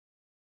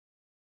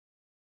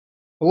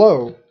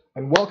Hello,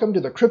 and welcome to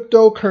the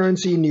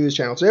Cryptocurrency News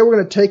Channel. Today we're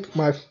going to take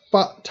my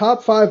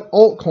top 5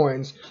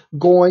 altcoins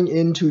going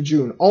into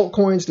June.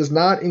 Altcoins does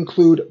not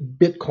include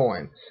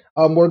Bitcoin.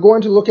 We're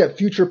going to look at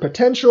future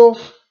potential,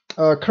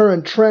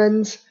 current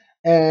trends,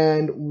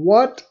 and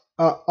what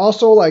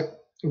also like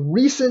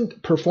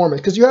recent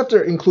performance, because you have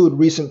to include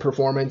recent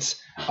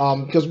performance,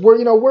 because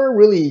we're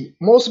really,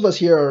 most of us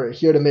here are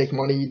here to make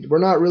money. We're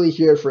not really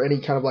here for any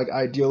kind of like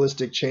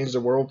idealistic change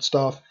the world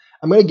stuff.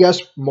 I'm going to guess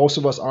most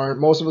of us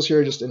aren't. Most of us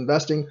here are just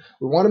investing.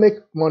 We want to make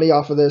money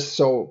off of this,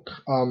 so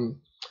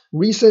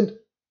recent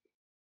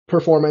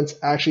performance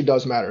actually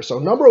does matter. So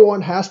number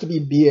one has to be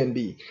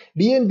BNB.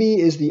 BNB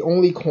is the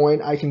only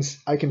coin I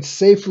can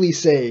safely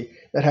say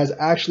that has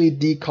actually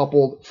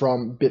decoupled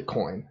from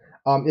Bitcoin.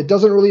 It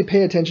doesn't really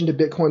pay attention to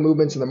Bitcoin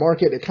movements in the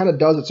market. It kind of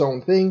does its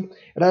own thing.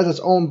 It has its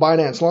own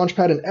Binance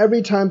Launchpad, and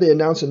every time they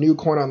announce a new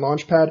coin on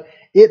Launchpad,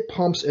 it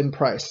pumps in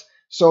price.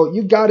 So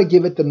you got to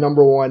give it the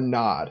number one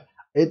nod.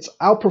 It's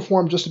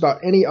outperformed just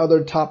about any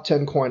other top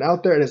 10 coin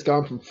out there. It has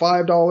gone from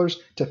 $5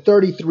 to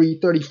 $33,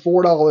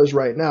 $34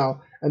 right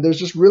now. And there's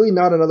just really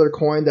not another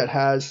coin that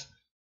has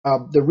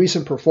the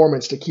recent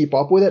performance to keep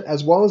up with it,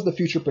 as well as the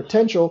future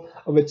potential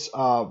of its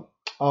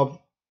of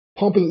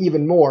pumping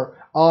even more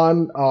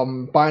on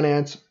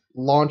Binance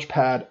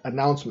Launchpad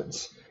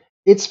announcements.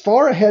 It's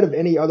far ahead of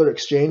any other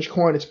exchange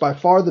coin. It's by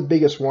far the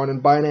biggest one,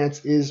 and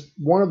Binance is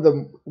one of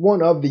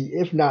the,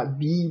 if not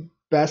the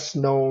best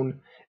known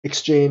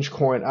exchange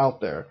coin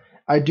out there.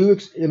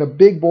 In a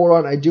big bull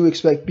run, I do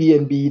expect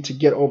BNB to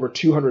get over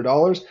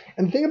 $200.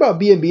 And the thing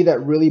about BNB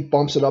that really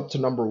bumps it up to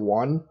number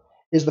one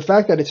is the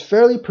fact that it's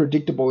fairly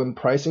predictable in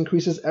price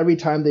increases every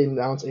time they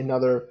announce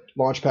another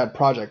Launchpad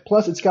project.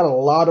 Plus, it's got a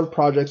lot of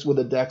projects with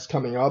the DEX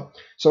coming up,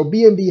 so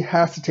BNB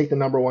has to take the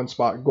number one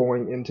spot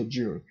going into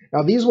June.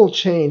 Now, these will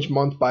change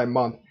month by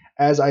month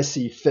as I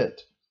see fit.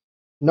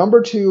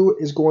 Number two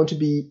is going to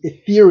be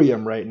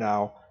Ethereum right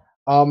now.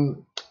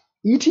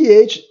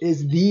 ETH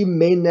is the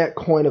mainnet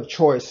coin of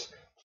choice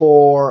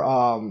for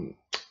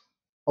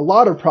a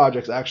lot of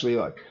projects, actually.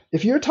 Like,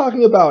 if you're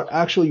talking about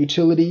actual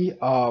utility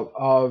of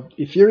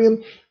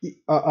Ethereum,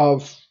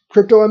 of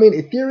crypto,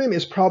 Ethereum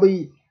is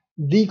probably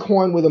the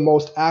coin with the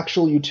most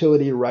actual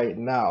utility right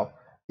now.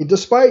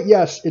 Despite,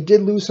 yes, it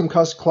did lose some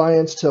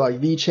clients to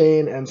like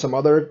VeChain and some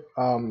other,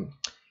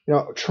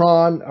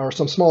 TRON, or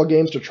some small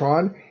games to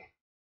TRON,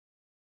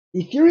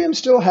 Ethereum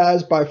still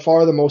has by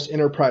far the most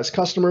enterprise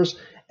customers,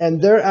 and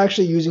they're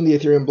actually using the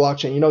Ethereum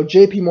blockchain.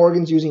 JP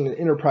Morgan's using an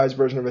enterprise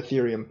version of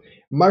Ethereum.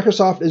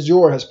 Microsoft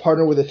Azure has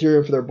partnered with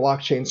Ethereum for their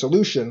blockchain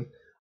solution,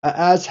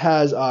 as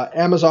has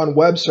Amazon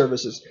Web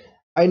Services.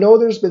 I know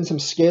there's been some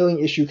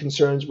scaling issue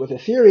concerns with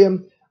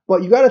Ethereum,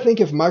 but you got to think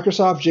if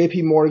Microsoft,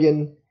 JP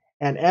Morgan,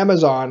 and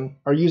Amazon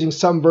are using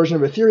some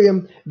version of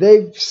Ethereum,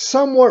 they've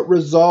somewhat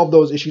resolved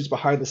those issues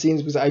behind the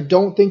scenes, because I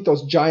don't think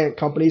those giant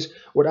companies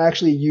would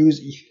actually use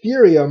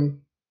Ethereum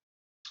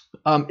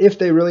if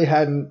they really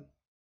hadn't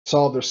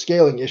solve their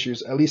scaling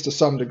issues, at least to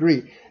some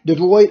degree.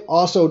 Deloitte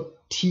also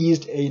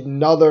teased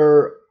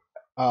another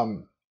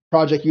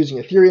project using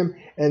Ethereum,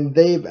 and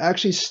they've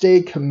actually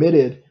stayed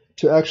committed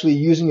to actually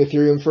using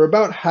Ethereum for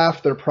about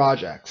half their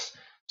projects.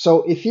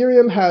 So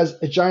Ethereum has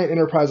a giant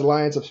enterprise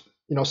alliance of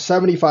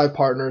 75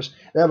 partners.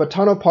 They have a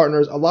ton of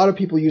partners, a lot of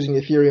people using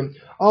Ethereum.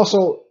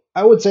 Also,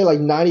 I would say like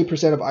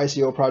 90% of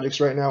ICO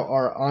projects right now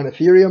are on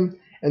Ethereum,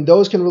 and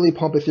those can really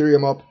pump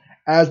Ethereum up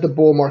as the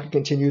bull market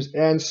continues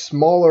and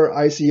smaller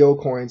ICO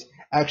coins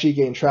actually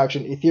gain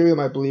traction. Ethereum,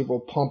 I believe,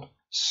 will pump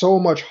so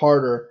much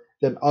harder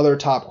than other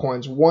top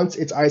coins once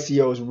its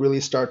ICOs really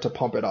start to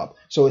pump it up.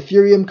 So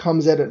Ethereum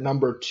comes in at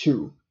number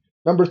two.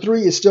 Number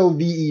three is still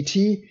VET.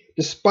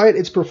 Despite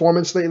its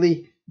performance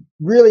lately,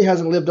 really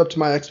hasn't lived up to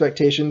my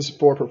expectations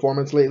for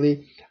performance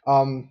lately.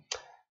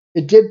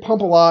 It did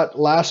pump a lot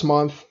last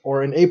month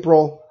or in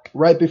April,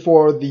 right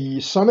before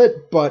the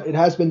summit, but it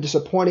has been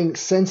disappointing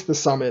since the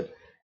summit.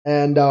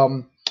 And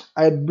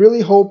I really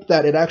hope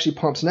that it actually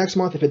pumps next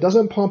month. If it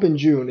doesn't pump in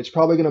June, it's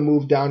probably going to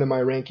move down in my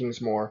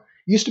rankings more.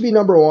 Used to be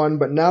number one,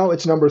 but now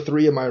it's number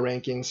three in my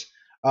rankings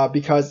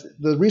because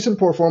the recent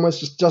performance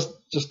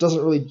just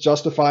doesn't really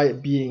justify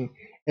it being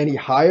any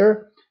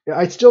higher.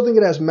 I still think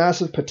it has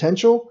massive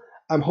potential.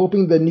 I'm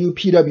hoping the new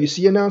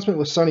PwC announcement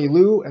with Sunny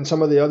Liu and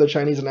some of the other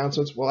Chinese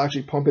announcements will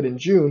actually pump it in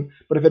June.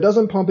 But if it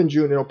doesn't pump in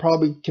June, it'll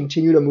probably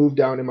continue to move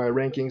down in my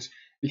rankings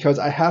because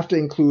I have to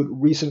include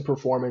recent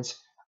performance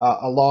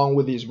along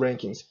with these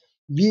rankings.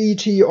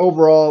 VET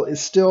overall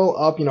is still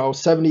up,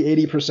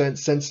 70-80%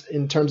 since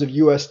in terms of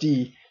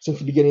USD since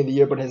the beginning of the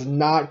year, but has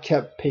not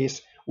kept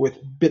pace with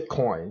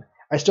Bitcoin.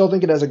 I still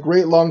think it has a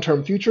great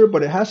long-term future,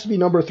 but it has to be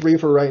number three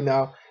for right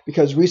now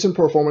because recent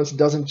performance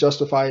doesn't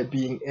justify it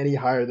being any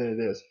higher than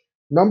it is.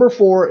 Number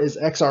four is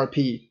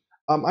XRP.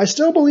 I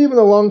still believe in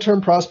the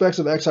long-term prospects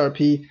of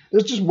XRP.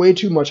 There's just way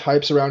too much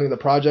hype surrounding the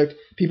project.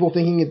 People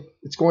thinking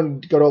it's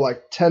going to go to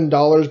like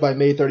 $10 by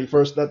May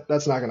 31st.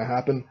 That's not going to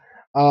happen.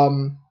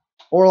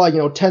 Or like,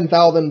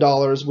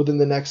 $10,000 within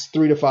the next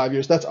 3 to 5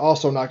 years. That's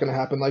also not going to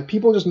happen. Like,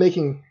 people just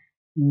making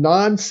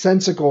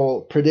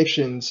nonsensical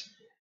predictions.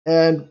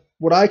 And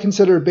what I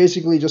consider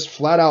basically just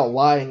flat out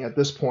lying at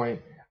this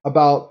point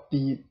about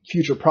the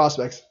future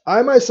prospects.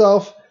 I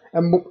myself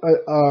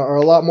are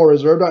a lot more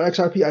reserved on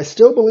XRP. I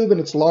still believe in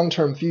its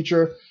long-term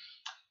future.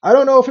 I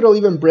don't know if it'll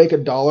even break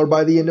 $1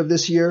 by the end of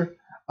this year,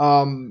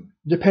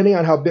 depending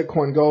on how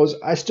Bitcoin goes.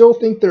 I still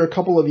think they're a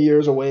couple of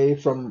years away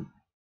from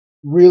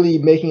really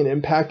making an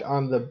impact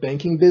on the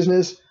banking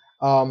business.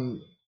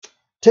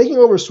 Taking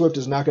over Swift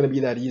is not going to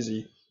be that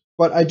easy,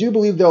 but I do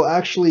believe they'll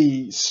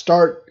actually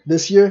start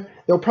this year.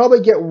 They'll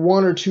probably get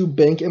 1 or 2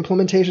 bank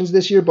implementations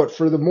this year, but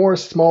for the more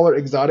smaller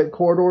exotic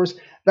corridors,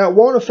 that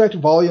won't affect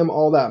volume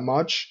all that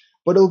much,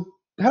 but it'll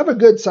have a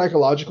good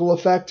psychological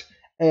effect.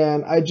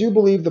 And I do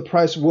believe the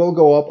price will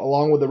go up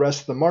along with the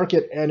rest of the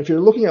market. And if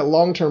you're looking at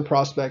long-term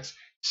prospects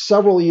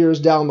several years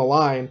down the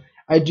line,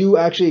 I do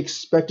actually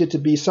expect it to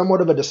be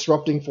somewhat of a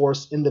disrupting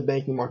force in the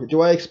banking market.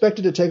 Do I expect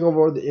it to take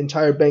over the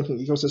entire banking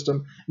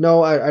ecosystem?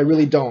 No, I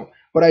really don't.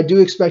 But I do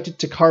expect it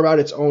to carve out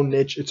its own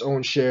niche, its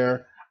own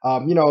share,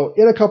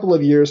 in a couple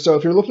of years. So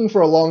if you're looking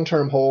for a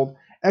long-term hold,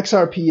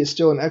 XRP is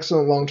still an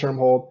excellent long-term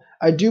hold.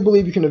 I do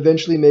believe you can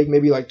eventually make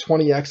maybe like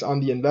 20x on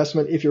the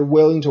investment if you're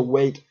willing to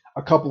wait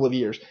a couple of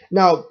years.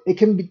 Now, it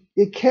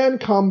can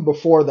come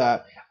before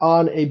that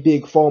on a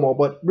big FOMO,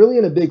 but really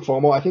in a big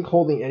FOMO, I think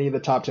holding any of the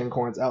top 10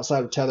 coins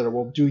outside of Tether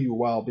will do you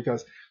well,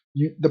 because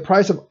the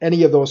price of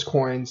any of those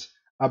coins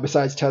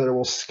besides Tether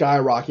will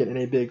skyrocket in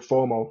a big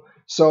FOMO.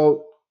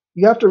 So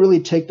you have to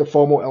really take the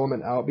FOMO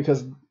element out,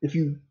 because if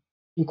you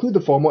include the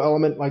FOMO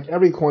element, like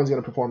every coin's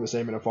going to perform the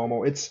same in a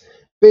FOMO.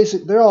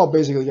 They're all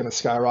basically going to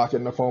skyrocket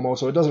in a FOMO,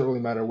 so it doesn't really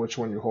matter which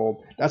one you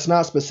hold. That's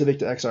not specific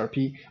to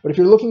XRP, but if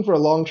you're looking for a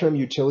long-term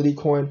utility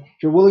coin,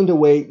 if you're willing to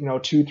wait,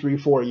 2, 3,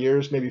 4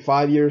 years, maybe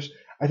 5 years,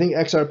 I think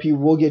XRP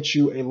will get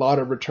you a lot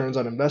of returns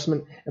on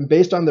investment, and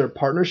based on their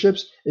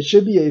partnerships, it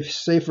should be a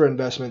safer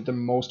investment than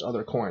most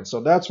other coins.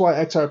 So that's why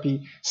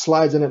XRP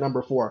slides in at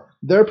number 4.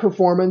 Their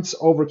performance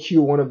over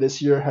Q1 of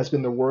this year has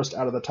been the worst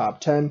out of the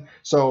top 10,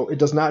 so it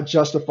does not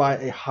justify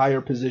a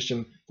higher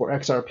position for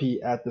XRP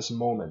at this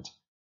moment.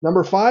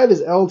 Number 5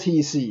 is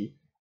LTC,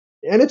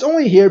 and it's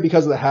only here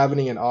because of the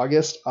halving in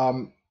August.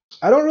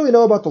 I don't really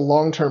know about the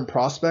long-term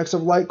prospects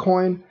of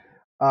Litecoin.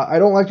 I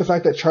don't like the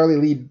fact that Charlie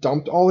Lee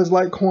dumped all his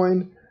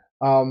Litecoin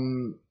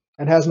and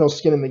has no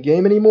skin in the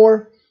game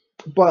anymore.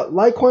 But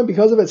Litecoin,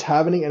 because of its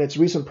halving and its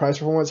recent price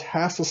performance,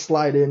 has to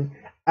slide in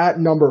at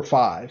number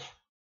 5.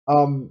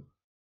 Out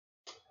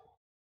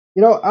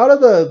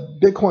of the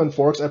Bitcoin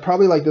forks, I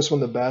probably like this one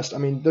the best. I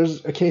mean,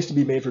 there's a case to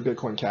be made for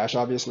Bitcoin Cash,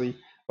 obviously.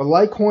 But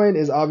Litecoin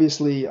is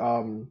obviously,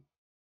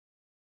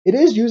 it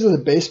is used as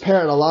a base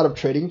pair in a lot of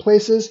trading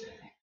places.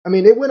 I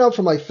mean, it went up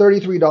from like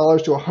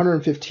 $33 to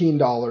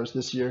 $115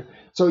 this year.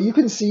 So you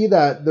can see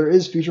that there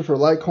is future for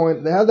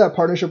Litecoin. They have that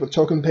partnership with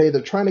TokenPay.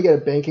 They're trying to get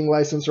a banking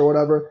license or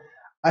whatever.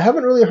 I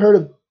haven't really heard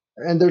of,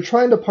 and they're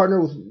trying to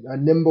partner with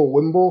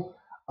Nimble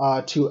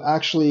to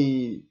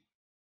actually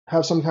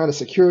have some kind of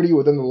security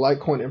within the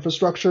Litecoin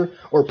infrastructure,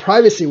 or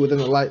privacy within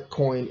the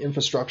Litecoin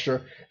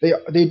infrastructure.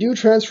 They do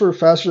transfer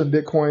faster than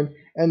Bitcoin,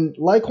 and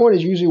Litecoin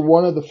is usually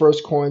one of the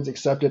first coins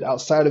accepted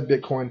outside of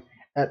Bitcoin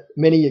at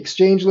many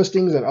exchange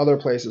listings and other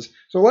places.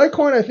 So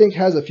Litecoin, I think,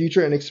 has a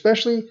future, and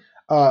especially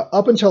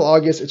up until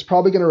August, it's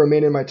probably going to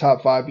remain in my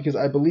top 5, because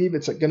I believe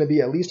it's going to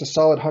be at least a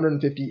solid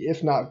 150,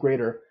 if not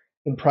greater,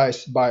 in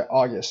price by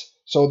August.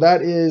 So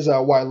that is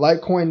why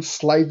Litecoin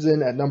slides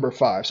in at number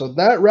 5. So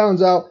that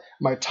rounds out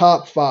my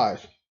top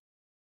 5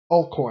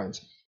 altcoins.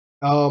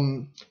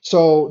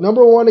 So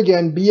number 1,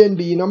 again,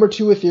 BNB, number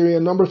 2,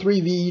 Ethereum, number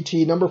 3,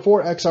 VET, number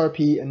 4,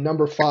 XRP, and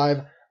number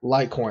 5,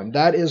 Litecoin.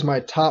 That is my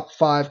top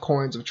 5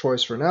 coins of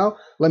choice for now.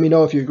 Let me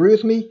know if you agree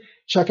with me.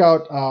 Check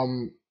out,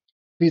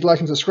 please like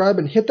and subscribe,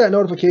 and hit that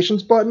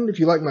notifications button if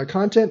you like my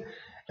content.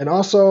 And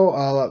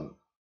also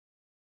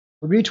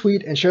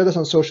retweet and share this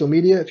on social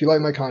media if you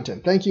like my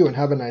content. Thank you, and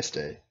have a nice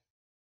day.